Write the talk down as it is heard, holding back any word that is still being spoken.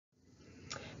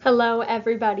Hello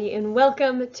everybody and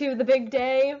welcome to the big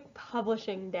day,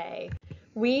 publishing day.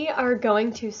 We are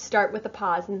going to start with a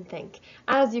pause and think.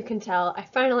 As you can tell, I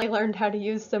finally learned how to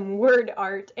use some word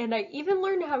art, and I even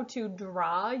learned how to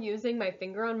draw using my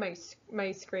finger on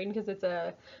my screen because it's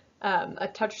a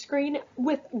touch screen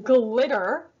with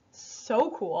glitter. So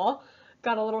cool.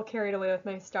 Got a little carried away with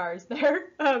my stars there.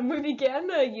 We began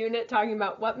the unit talking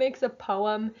about what makes a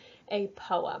poem a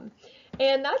poem.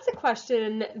 And that's a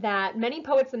question that many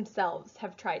poets themselves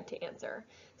have tried to answer.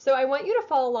 So I want you to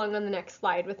follow along on the next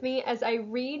slide with me as I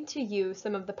read to you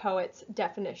some of the poet's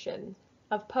definition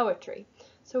of poetry.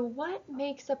 So what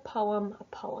makes a poem a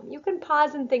poem? You can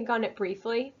pause and think on it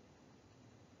briefly,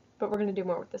 but we're going to do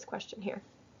more with this question here.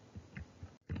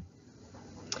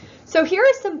 So here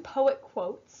are some poet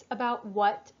quotes about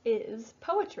what is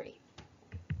poetry.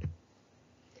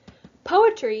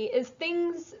 Poetry is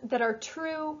things that are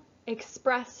true,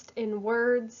 expressed in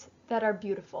words that are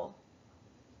beautiful.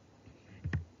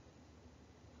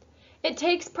 It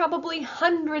takes probably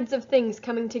hundreds of things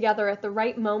coming together at the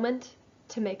right moment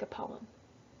to make a poem.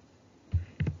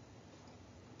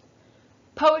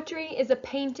 Poetry is a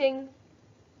painting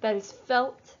that is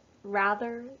felt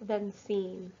rather than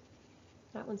seen.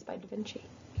 That one's by Da Vinci.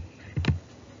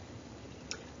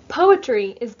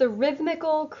 Poetry is the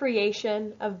rhythmical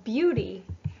creation of beauty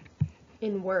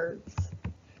in words.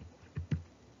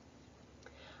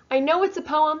 I know it's a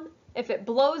poem if it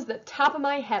blows the top of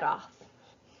my head off.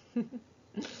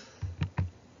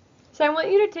 So I want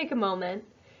you to take a moment,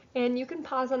 and you can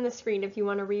pause on the screen if you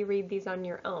want to reread these on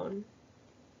your own.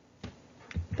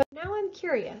 But now I'm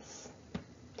curious.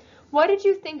 What did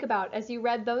you think about as you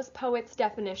read those poets'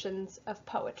 definitions of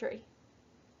poetry?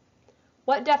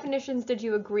 What definitions did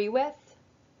you agree with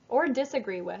or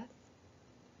disagree with,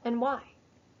 and why?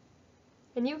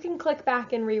 And you can click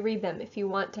back and reread them if you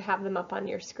want to have them up on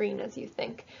your screen as you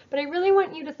think. But I really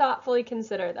want you to thoughtfully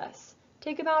consider this.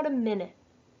 Take about a minute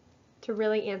to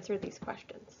really answer these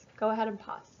questions. Go ahead and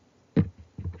pause.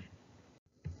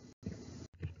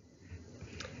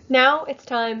 Now it's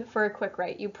time for a quick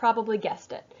write. You probably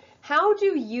guessed it. How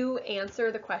do you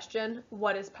answer the question,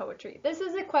 what is poetry? This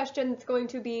is a question that's going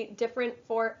to be different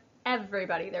for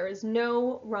everybody. There is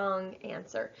no wrong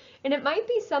answer. And it might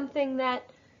be something that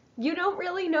you don't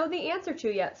really know the answer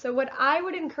to yet. So what I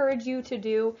would encourage you to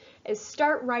do is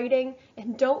start writing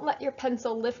and don't let your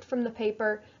pencil lift from the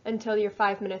paper until your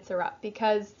 5 minutes are up,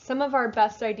 because some of our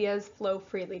best ideas flow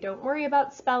freely. Don't worry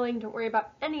about spelling, don't worry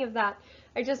about any of that.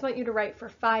 I just want you to write for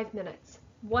 5 minutes.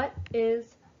 What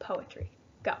is poetry?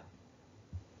 Go.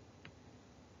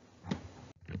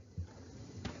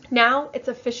 Now it's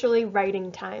officially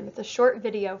writing time. It's a short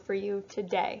video for you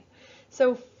today.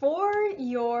 So for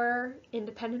your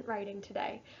independent writing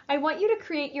today, I want you to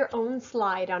create your own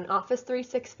slide on Office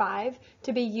 365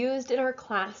 to be used in our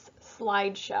class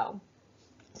slideshow.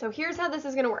 So here's how this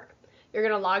is going to work. You're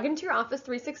going to log into your Office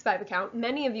 365 account.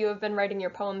 Many of you have been writing your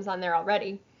poems on there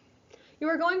already. You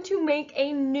are going to make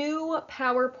a new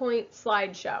PowerPoint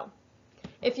slideshow.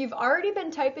 If you've already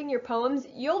been typing your poems,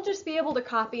 you'll just be able to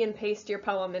copy and paste your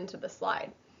poem into the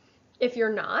slide. If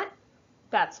you're not,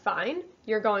 that's fine.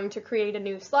 You're going to create a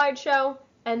new slideshow,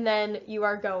 and then you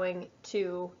are going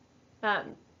to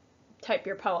type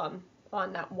your poem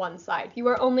on that one slide. You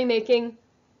are only making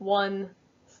one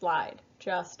slide,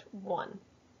 just one.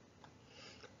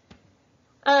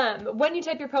 When you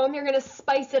type your poem, you're going to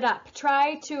spice it up.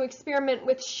 Try to experiment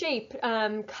with shape,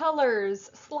 colors,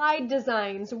 slide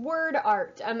designs, word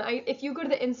art. If you go to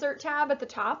the Insert tab at the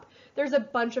top, there's a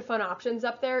bunch of fun options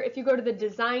up there. If you go to the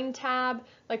Design tab,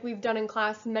 like we've done in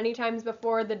class many times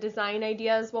before, the design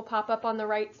ideas will pop up on the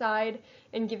right side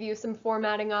and give you some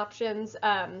formatting options.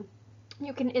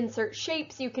 You can insert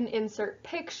shapes, you can insert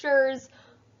pictures,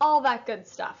 all that good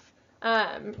stuff.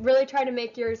 Really try to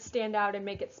make yours stand out and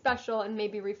make it special and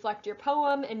maybe reflect your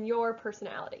poem and your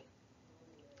personality.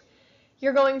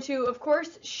 You're going to, of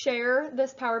course, share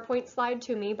this PowerPoint slide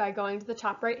to me by going to the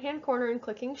top right-hand corner and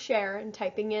clicking share and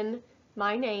typing in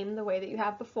my name the way that you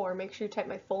have before. Make sure you type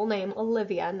my full name,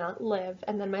 Olivia, not Liv,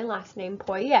 and then my last name,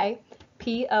 Poirier,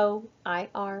 P-O-I-R-I-E-R,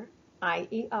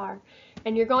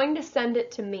 and you're going to send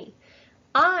it to me.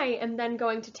 I am then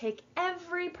going to take a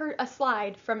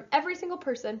slide from every single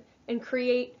person and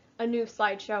create a new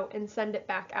slideshow and send it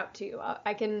back out to you.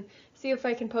 I can see if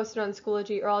I can post it on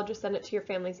Schoology, or I'll just send it to your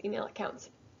family's email accounts.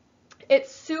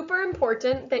 It's super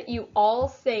important that you all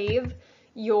save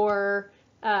your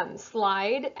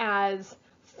slide as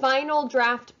final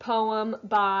draft poem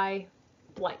by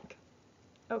blank.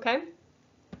 Okay?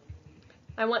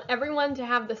 I want everyone to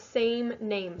have the same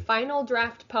name, final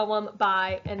draft poem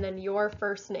by, and then your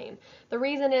first name. The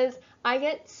reason is I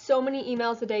get so many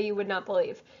emails a day you would not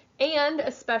believe. And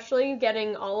especially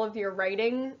getting all of your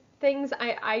writing things,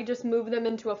 I just move them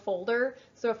into a folder.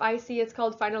 So if I see it's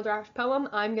called Final Draft Poem,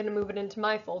 I'm going to move it into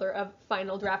my folder of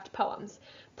Final Draft Poems.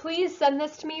 Please send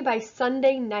this to me by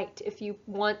Sunday night if you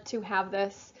want to have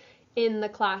this in the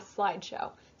class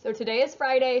slideshow. So today is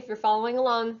Friday. If you're following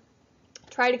along,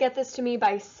 try to get this to me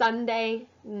by Sunday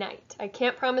night. I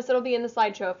can't promise it'll be in the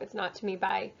slideshow if it's not to me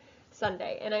by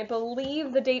Sunday. And I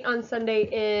believe the date on Sunday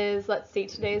is, let's see,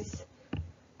 today's,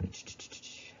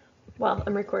 well,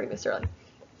 I'm recording this early.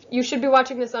 You should be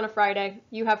watching this on a Friday.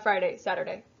 You have Friday,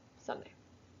 Saturday, Sunday.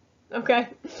 Okay.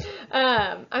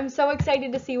 I'm so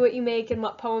excited to see what you make and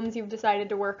what poems you've decided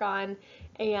to work on.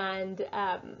 And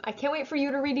I can't wait for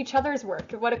you to read each other's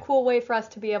work. What a cool way for us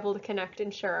to be able to connect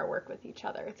and share our work with each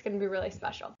other. It's going to be really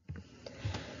special.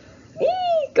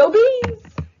 Eee, go bees!